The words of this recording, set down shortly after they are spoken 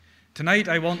Tonight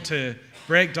I want to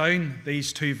break down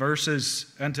these two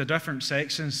verses into different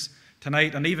sections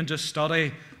tonight and even just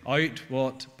study out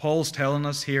what Paul's telling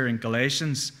us here in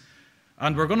Galatians.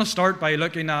 And we're going to start by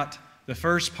looking at the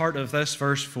first part of this,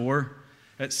 verse 4.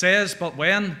 It says, "But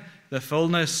when the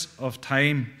fullness of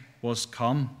time was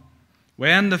come."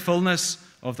 When the fullness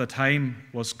of the time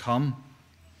was come.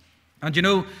 And you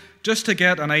know, just to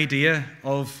get an idea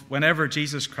of whenever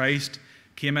Jesus Christ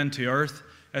came into earth,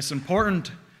 it's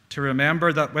important to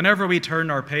remember that whenever we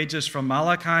turn our pages from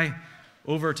Malachi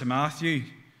over to Matthew,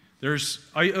 there's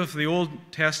out of the Old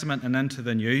Testament and into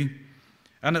the New.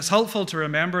 And it's helpful to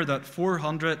remember that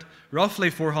roughly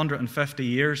 450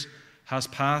 years has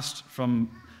passed from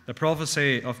the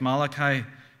prophecy of Malachi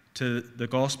to the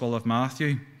Gospel of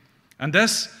Matthew. And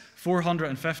this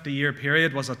 450-year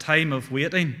period was a time of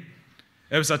waiting.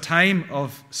 It was a time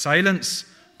of silence.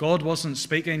 God wasn't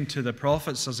speaking to the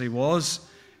prophets as he was.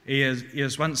 He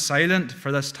has went silent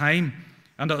for this time.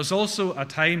 And it was also a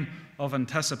time of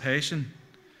anticipation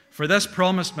for this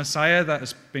promised Messiah that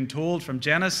has been told from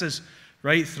Genesis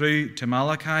right through to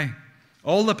Malachi.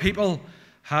 All the people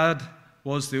had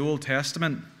was the Old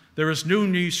Testament. There was no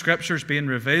new scriptures being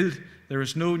revealed. There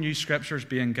was no new scriptures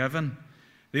being given.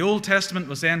 The Old Testament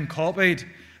was then copied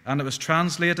and it was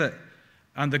translated.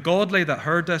 And the godly that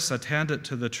heard this attended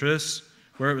to the truths,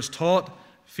 where it was taught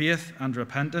faith and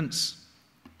repentance.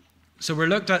 So we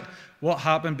looked at what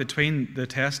happened between the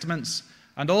testaments.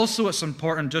 And also it's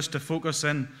important just to focus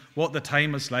in what the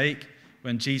time was like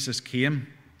when Jesus came.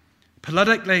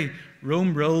 Politically,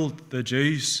 Rome ruled the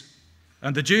Jews.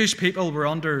 And the Jewish people were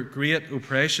under great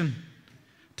oppression.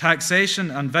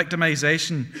 Taxation and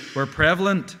victimization were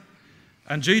prevalent.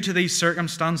 And due to these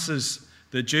circumstances,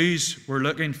 the Jews were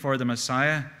looking for the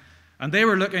Messiah. And they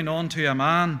were looking on to a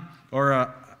man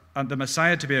or the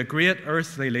Messiah to be a great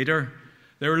earthly leader.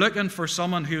 They were looking for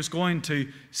someone who was going to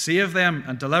save them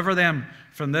and deliver them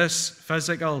from this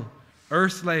physical,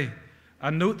 earthly,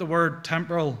 and note the word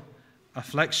temporal,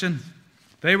 affliction.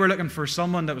 They were looking for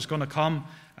someone that was going to come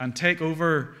and take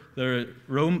over the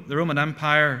Roman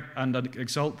Empire and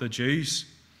exalt the Jews.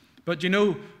 But you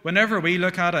know, whenever we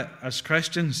look at it as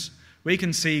Christians, we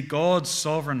can see God's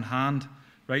sovereign hand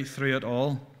right through it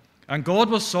all. And God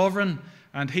was sovereign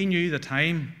and he knew the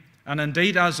time. And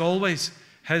indeed, as always,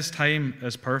 his time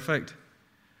is perfect.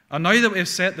 And now that we've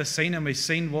set the scene and we've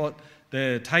seen what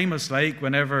the time was like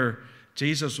whenever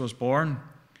Jesus was born,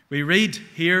 we read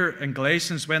here in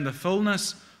Galatians, when the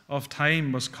fullness of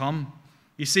time was come.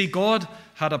 You see, God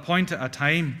had appointed a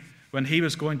time when he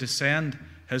was going to send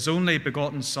his only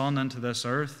begotten Son into this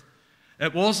earth.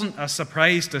 It wasn't a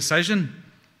surprise decision.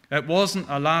 It wasn't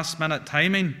a last-minute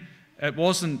timing. It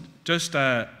wasn't just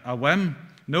a whim.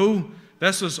 No,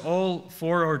 this was all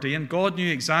foreordained. God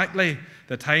knew exactly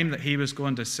the time that he was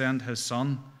going to send his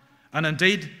Son. And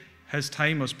indeed, his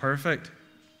time was perfect.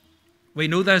 We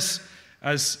know this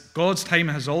as God's time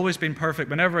has always been perfect.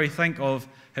 Whenever we think of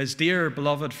his dear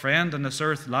beloved friend on this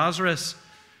earth, Lazarus,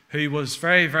 who was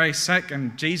very, very sick,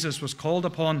 and Jesus was called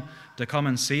upon to come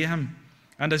and see him.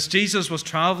 And as Jesus was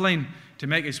traveling to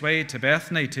make his way to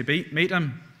Bethany to meet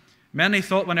him, many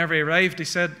thought whenever he arrived, he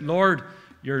said, "Lord,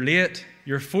 you're late.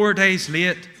 You're 4 days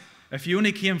late. If you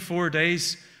only came 4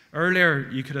 days earlier,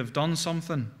 you could have done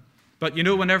something." But you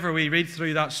know, whenever we read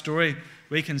through that story,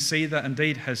 we can see that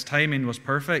indeed his timing was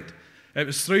perfect. It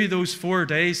was through those 4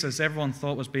 days, as everyone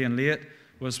thought was being late,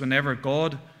 was whenever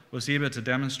God was able to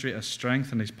demonstrate his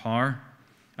strength and his power.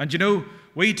 And you know,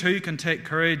 we too can take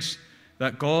courage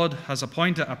that God has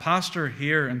appointed a pastor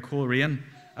here in Coleraine.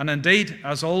 And indeed,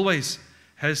 as always,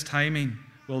 his timing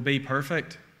will be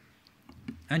perfect.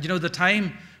 And you know, the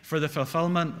time for the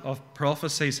fulfillment of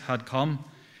prophecies had come.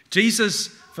 Jesus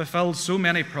fulfilled so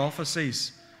many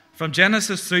prophecies. From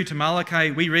Genesis through to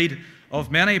Malachi, we read of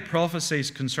many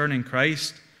prophecies concerning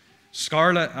Christ.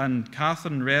 Scarlett and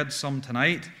Catherine read some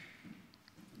tonight.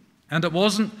 And it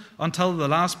wasn't until the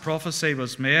last prophecy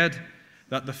was made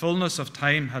that the fullness of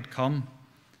time had come.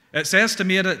 It's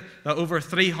estimated that over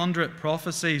 300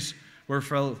 prophecies were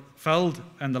fulfilled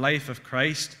in the life of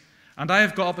Christ. And I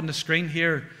have got up on the screen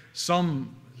here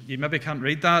some, you maybe can't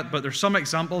read that, but there's some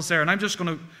examples there, and I'm just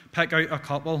going to pick out a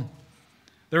couple.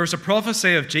 There was a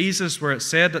prophecy of Jesus where it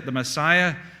said that the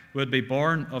Messiah would be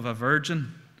born of a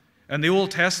virgin. In the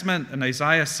Old Testament, in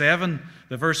Isaiah 7,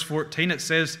 the verse 14, it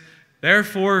says,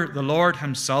 "Therefore the Lord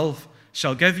himself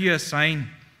shall give you a sign.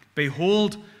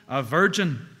 Behold, a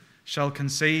virgin shall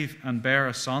conceive and bear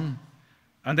a son."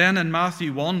 And then in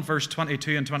Matthew 1, verse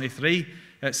 22 and 23,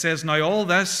 it says, "Now all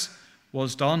this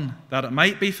was done, that it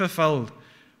might be fulfilled,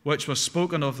 which was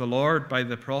spoken of the Lord by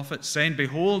the prophet, saying,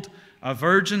 Behold, a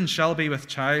virgin shall be with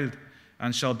child,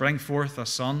 and shall bring forth a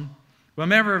son.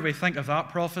 Whenever we think of that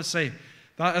prophecy,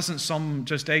 that isn't some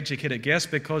just educated guess,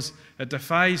 because it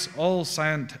defies all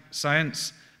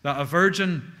science that a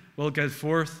virgin will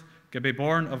be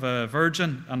born of a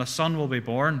virgin, and a son will be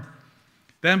born.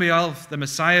 Then the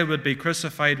Messiah would be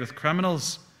crucified with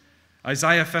criminals.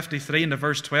 Isaiah 53 in the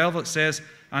verse 12 it says,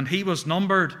 and he was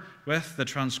numbered with the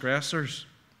transgressors.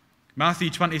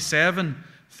 Matthew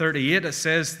 27:38 it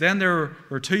says, then there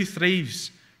were two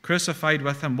thieves crucified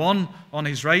with him, one on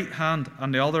his right hand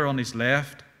and the other on his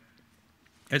left.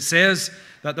 It says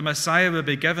that the Messiah would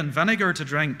be given vinegar to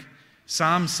drink.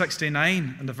 Psalm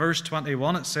 69 in the verse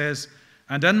 21 it says,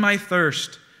 and in my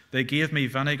thirst they gave me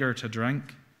vinegar to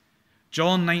drink.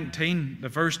 John 19, the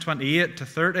verse 28 to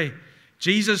 30,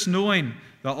 Jesus, knowing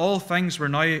that all things were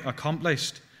now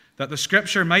accomplished, that the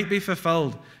scripture might be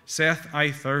fulfilled, saith,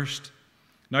 I thirst.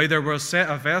 Now there was set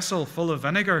a vessel full of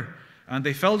vinegar, and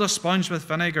they filled a sponge with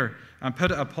vinegar, and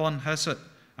put it upon hyssop,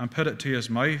 and put it to his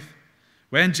mouth.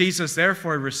 When Jesus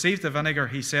therefore received the vinegar,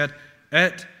 he said,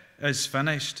 it is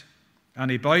finished. And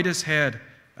he bowed his head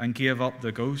and gave up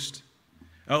the ghost.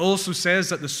 It also says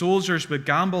that the soldiers would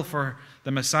gamble for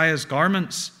the Messiah's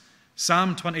garments.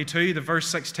 Psalm 22, the verse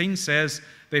 16 says,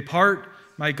 they part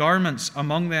my garments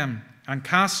among them, and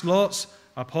cast lots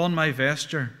upon my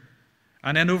vesture.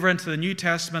 And then over into the New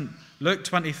Testament, Luke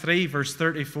 23, verse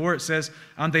 34, it says,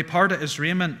 and they parted his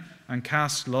raiment and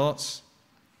cast lots.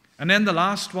 And then the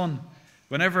last one,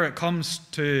 whenever it comes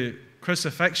to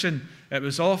crucifixion, it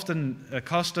was often a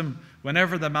custom,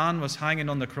 whenever the man was hanging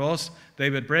on the cross, they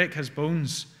would break his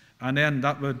bones, and then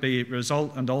that would be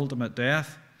result in ultimate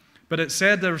death. But it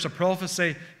said there was a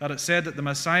prophecy that it said that the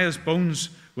Messiah's bones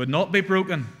would not be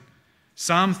broken.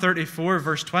 Psalm 34,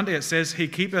 verse 20, it says, he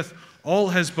keepeth all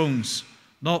his bones,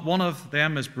 not one of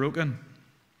them is broken.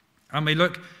 And we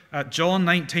look at John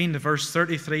 19, the verse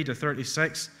 33 to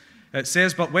 36. It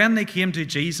says, but when they came to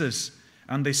Jesus,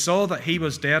 and they saw that he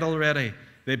was dead already,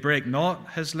 they brake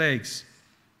not his legs.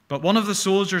 But one of the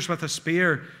soldiers with a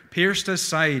spear pierced his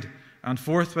side, and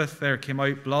forthwith there came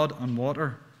out blood and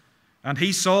water. And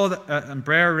he saw that and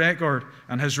bare record,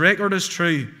 and his record is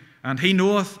true, and he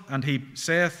knoweth, and he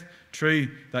saith true,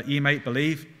 that ye might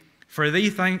believe. For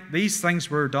these things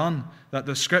were done, that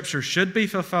the scripture should be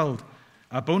fulfilled.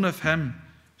 A bone of him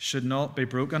should not be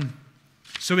broken.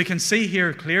 So we can see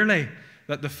here clearly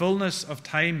that the fullness of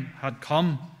time had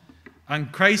come,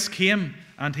 and Christ came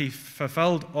and he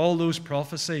fulfilled all those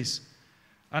prophecies.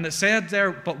 And it said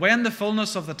there, but when the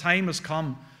fullness of the time was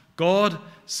come, God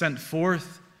sent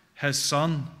forth his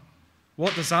Son.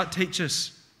 What does that teach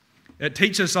us? It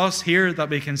teaches us here that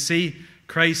we can see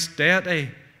Christ's deity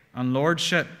and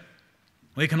lordship.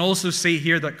 We can also see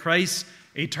here that Christ's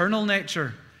eternal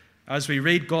nature, as we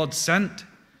read God sent,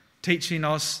 teaching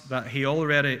us that he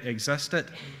already existed.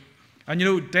 And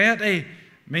deity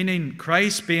meaning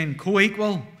Christ being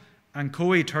co-equal and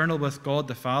co-eternal with God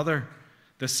the Father,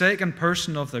 the second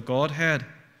person of the Godhead.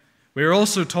 We are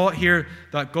also taught here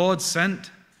that God sent,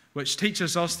 which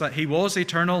teaches us that he was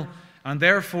eternal, and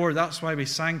therefore that's why we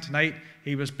sang tonight,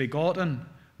 he was begotten,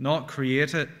 not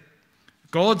created.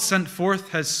 God sent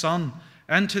forth his Son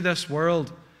into this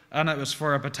world, and it was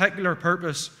for a particular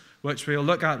purpose, which we'll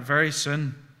look at very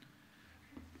soon.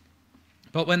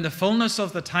 But when the fullness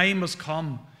of the time was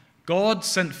come, God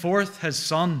sent forth his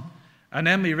Son, and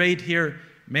then we read here,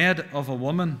 made of a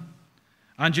woman.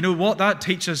 And you know what that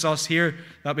teaches us here,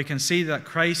 that we can see that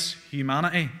Christ's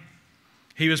humanity.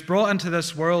 He was brought into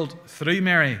this world through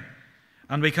Mary.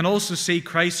 And we can also see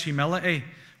Christ's humility,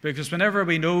 because whenever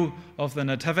we know of the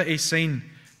nativity scene,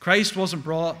 Christ wasn't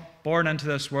born into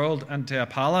this world, into a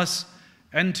palace,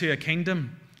 into a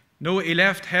kingdom. No, he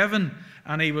left heaven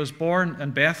and he was born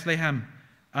in Bethlehem.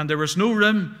 And there was no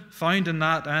room found in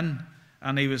that inn,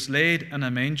 and he was laid in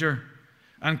a manger.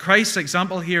 And Christ's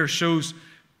example here shows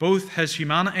both his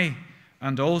humanity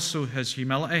and also his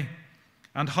humility,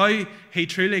 and how he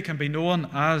truly can be known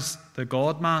as the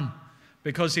God-man,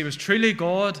 because he was truly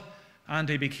God and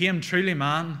he became truly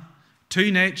man,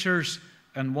 two natures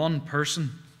in one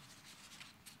person.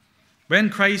 When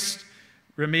Christ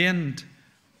remained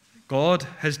God,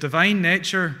 his divine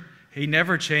nature, he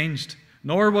never changed,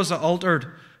 nor was it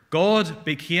altered. God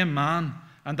became man,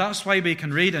 and that's why we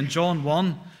can read in John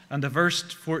 1 and the verse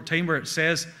 14 where it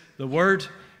says, the Word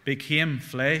became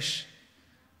flesh.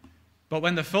 But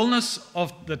when the fullness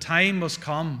of the time was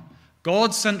come,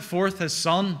 God sent forth his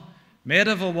Son, made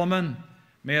of a woman,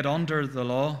 made under the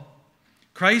law.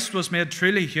 Christ was made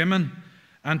truly human,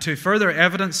 and to further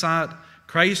evidence that,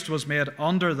 Christ was made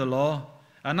under the law.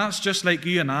 And that's just like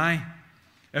you and I.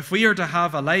 If we are to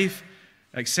have a life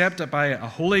accepted by a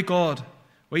holy God,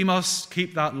 We must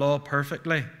keep that law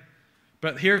perfectly.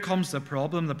 But here comes the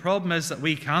problem. The problem is that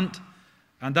we can't,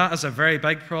 and that is a very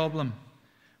big problem.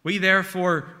 We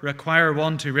therefore require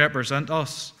one to represent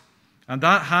us, and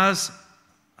that has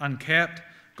and kept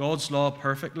God's law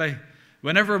perfectly.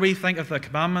 Whenever we think of the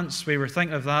commandments, we were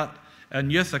thinking of that in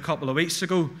youth a couple of weeks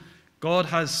ago. God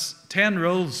has 10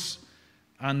 rules,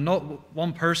 and not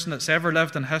one person that's ever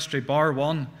lived in history, bar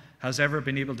one, has ever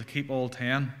been able to keep all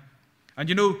 10. And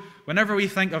you know, whenever we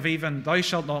think of even thou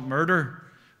shalt not murder,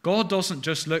 God doesn't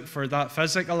just look for that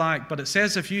physical act, but it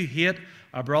says if you hate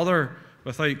a brother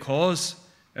without cause,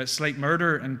 it's like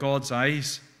murder in God's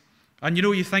eyes. And you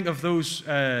know, you think of those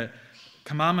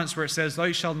commandments where it says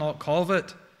thou shalt not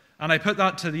covet, and I put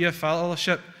that to the youth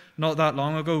fellowship not that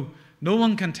long ago. No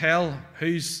one can tell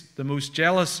who's the most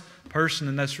jealous person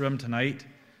in this room tonight,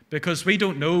 because we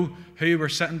don't know who we're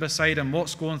sitting beside and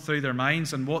what's going through their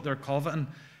minds and what they're coveting.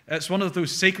 It's one of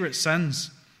those secret sins.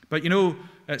 But you know,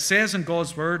 it says in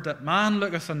God's word that man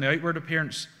looketh on the outward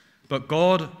appearance, but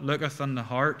God looketh on the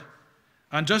heart.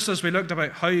 And just as we looked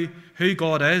about who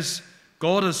God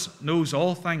knows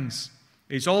all things.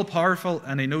 He's all powerful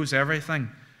and he knows everything.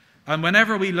 And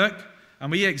whenever we look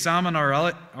and we examine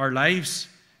our lives,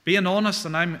 being honest,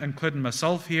 and I'm including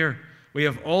myself here, we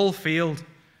have all failed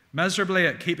miserably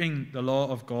at keeping the law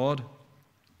of God.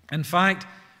 In fact,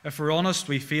 if we're honest,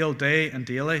 we fail day and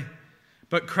daily.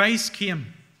 But Christ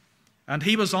came, and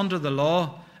he was under the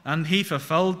law, and he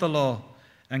fulfilled the law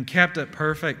and kept it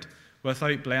perfect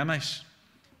without blemish.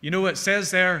 You know, it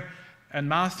says there in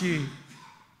Matthew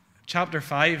chapter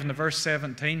 5 and the verse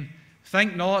 17,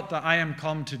 think not that I am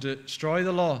come to destroy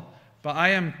the law, but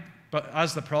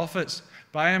as the prophets,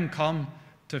 but I am come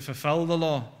to fulfill the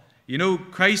law. You know,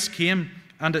 Christ came,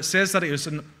 and it says that he was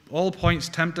in all points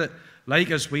tempted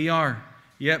like as we are,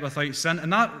 yet without sin.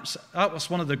 And that was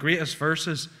one of the greatest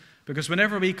verses, because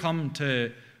whenever we come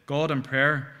to God in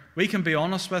prayer, we can be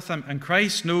honest with him, and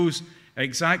Christ knows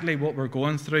exactly what we're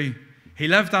going through. He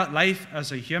lived that life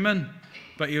as a human,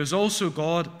 but he was also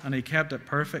God, and he kept it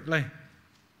perfectly.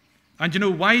 And you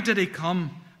know, why did he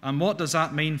come, and what does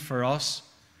that mean for us?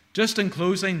 Just in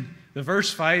closing, the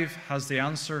verse 5 has the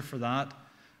answer for that.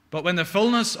 But when the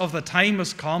fullness of the time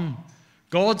was come,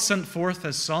 God sent forth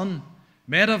his Son,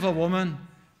 made of a woman,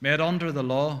 made under the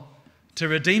law, to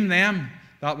redeem them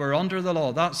that were under the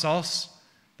law. That's us,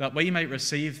 that we might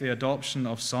receive the adoption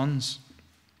of sons.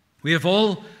 We have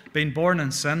all been born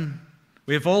in sin.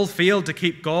 We have all failed to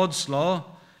keep God's law.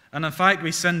 And in fact,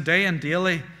 we sin day and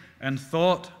daily in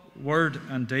thought, word,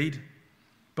 and deed.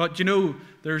 But you know,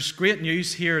 there's great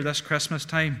news here this Christmas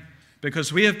time,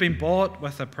 because we have been bought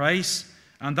with a price,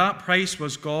 and that price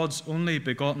was God's only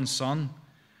begotten Son,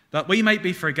 that we might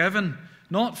be forgiven,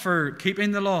 not for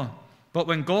keeping the law, but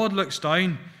when God looks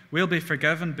down, we'll be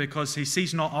forgiven because he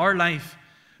sees not our life,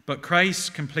 but Christ's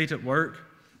completed work,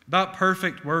 that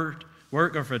perfect work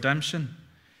of redemption.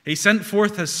 He sent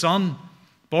forth his Son,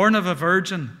 born of a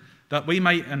virgin, that we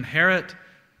might inherit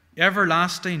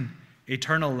everlasting,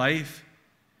 eternal life.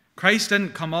 Christ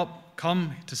didn't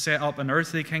come to set up an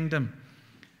earthly kingdom.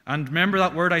 And remember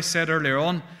that word I said earlier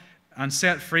on, and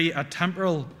set free a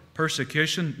temporal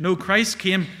persecution. No, Christ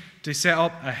came to set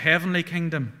up a heavenly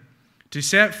kingdom, to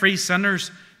set free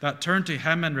sinners that turn to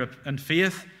him in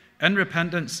faith, in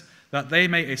repentance, that they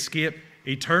may escape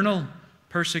eternal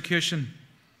persecution.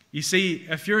 You see,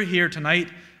 if you're here tonight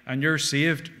and you're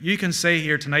saved, you can say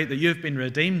here tonight that you've been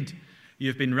redeemed,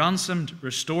 you've been ransomed,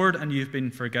 restored, and you've been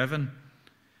forgiven.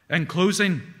 In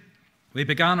closing, we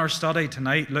began our study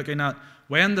tonight looking at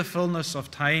when the fullness of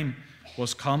time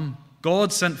was come.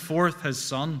 God sent forth his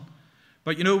Son.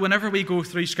 But you know, whenever we go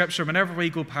through Scripture, whenever we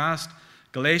go past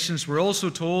Galatians, we're also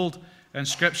told in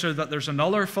Scripture that there's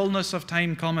another fullness of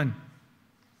time coming.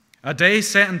 A day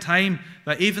set in time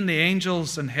that even the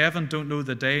angels in heaven don't know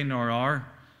the day nor hour.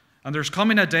 And there's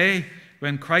coming a day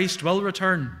when Christ will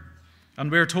return.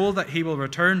 And we're told that he will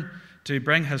return to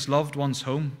bring his loved ones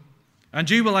home. And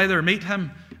you will either meet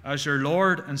him as your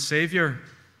Lord and Savior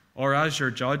or as your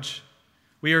judge.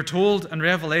 We are told in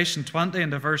Revelation 20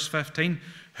 and verse 15,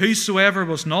 whosoever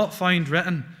was not found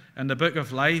written in the book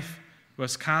of life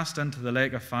was cast into the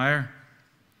lake of fire.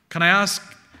 Can I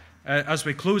ask, as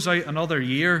we close out another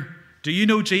year, do you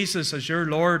know Jesus as your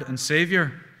Lord and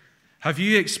Savior? Have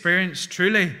you experienced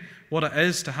truly what it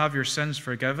is to have your sins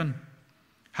forgiven?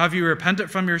 Have you repented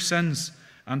from your sins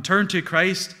and turned to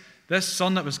Christ, this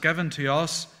Son that was given to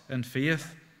us in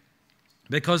faith?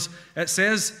 Because it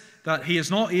says that he is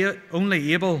not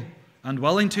only able and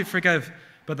willing to forgive,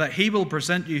 but that he will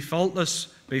present you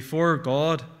faultless before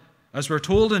God. As we're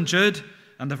told in Jude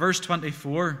and the verse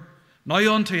 24,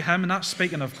 Now unto him, and that's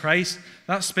speaking of Christ,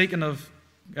 that's speaking of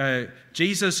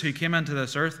Jesus who came into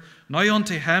this earth. Now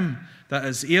unto him that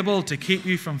is able to keep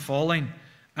you from falling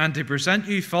and to present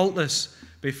you faultless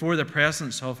before the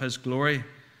presence of his glory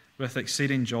with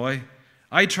exceeding joy.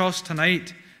 I trust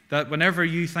tonight that whenever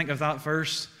you think of that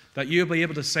verse, that you'll be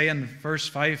able to say in verse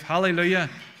 5, hallelujah,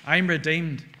 I'm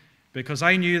redeemed, because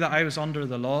I knew that I was under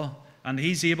the law, and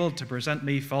he's able to present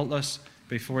me faultless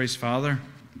before his Father.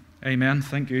 Amen.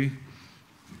 Thank you.